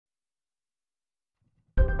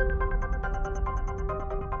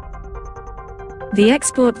The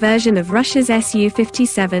export version of Russia's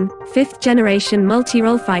Su-57, fifth-generation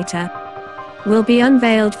multirole fighter, will be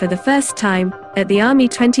unveiled for the first time at the Army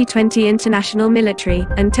 2020 International Military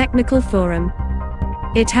and Technical Forum.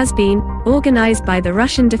 It has been organized by the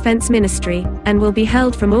Russian Defense Ministry and will be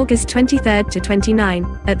held from August 23 to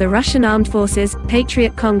 29 at the Russian Armed Forces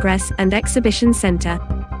Patriot Congress and Exhibition Center.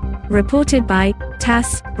 Reported by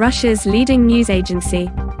TASS, Russia's leading news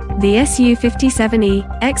agency. The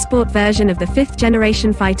Su-57E, export version of the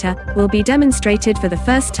fifth-generation fighter, will be demonstrated for the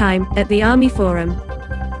first time at the Army Forum,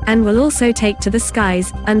 and will also take to the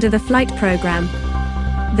skies under the flight program.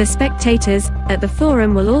 The spectators at the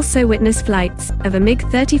forum will also witness flights of a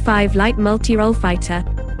MiG-35 light multirole fighter,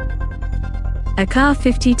 a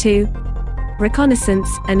Ka-52 reconnaissance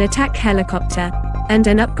and attack helicopter, and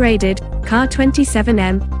an upgraded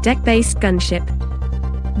Ka-27M deck-based gunship.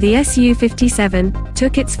 The Su-57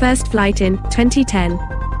 took its first flight in 2010.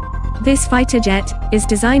 This fighter jet is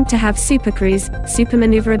designed to have supercruise,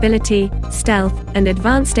 supermaneuverability, stealth, and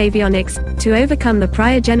advanced avionics to overcome the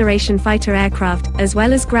prior generation fighter aircraft, as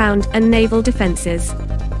well as ground and naval defenses.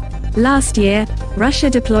 Last year, Russia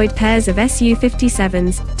deployed pairs of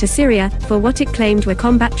Su-57s to Syria for what it claimed were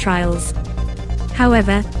combat trials.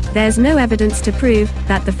 However, there's no evidence to prove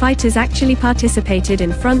that the fighters actually participated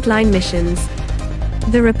in frontline missions.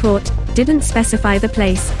 The report didn't specify the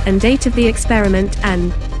place and date of the experiment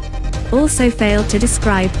and also failed to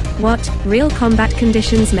describe what real combat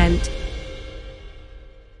conditions meant.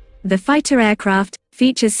 The fighter aircraft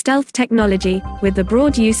features stealth technology with the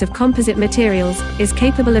broad use of composite materials, is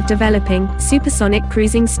capable of developing supersonic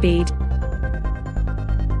cruising speed,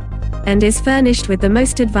 and is furnished with the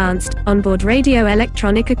most advanced onboard radio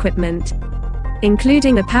electronic equipment,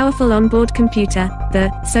 including a powerful onboard computer,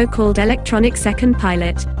 the so-called electronic second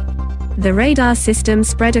pilot, the radar system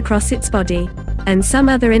spread across its body, and some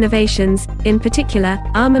other innovations, in particular,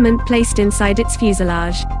 armament placed inside its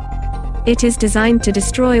fuselage. It is designed to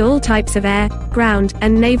destroy all types of air, ground,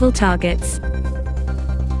 and naval targets.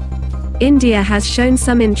 India has shown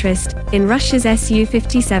some interest in Russia's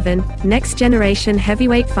Su-57, next-generation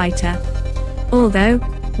heavyweight fighter. Although,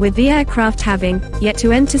 with the aircraft having yet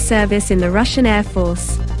to enter service in the Russian Air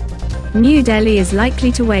Force, New Delhi is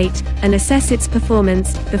likely to wait and assess its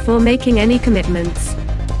performance before making any commitments.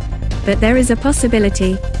 But there is a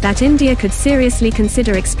possibility that India could seriously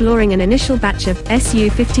consider exploring an initial batch of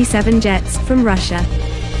Su-57 jets from Russia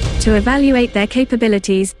to evaluate their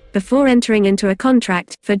capabilities before entering into a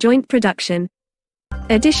contract for joint production.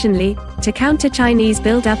 Additionally, to counter Chinese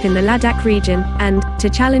build-up in the Ladakh region and to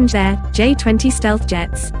challenge their J-20 stealth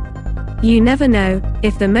jets. You never know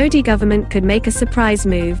if the Modi government could make a surprise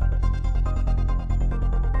move.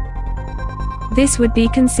 This would be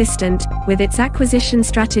consistent with its acquisition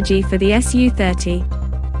strategy for the Su-30.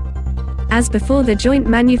 As before the joint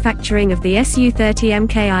manufacturing of the Su-30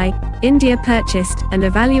 MKI, India purchased and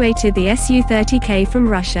evaluated the Su-30K from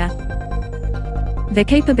Russia. The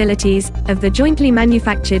capabilities of the jointly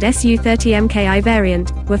manufactured Su-30 MKI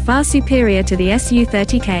variant were far superior to the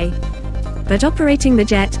Su-30K. But operating the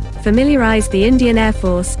jet familiarized the Indian Air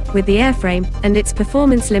Force with the airframe and its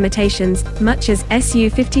performance limitations, much as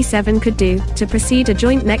Su-57 could do, to proceed a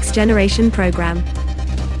joint next-generation program.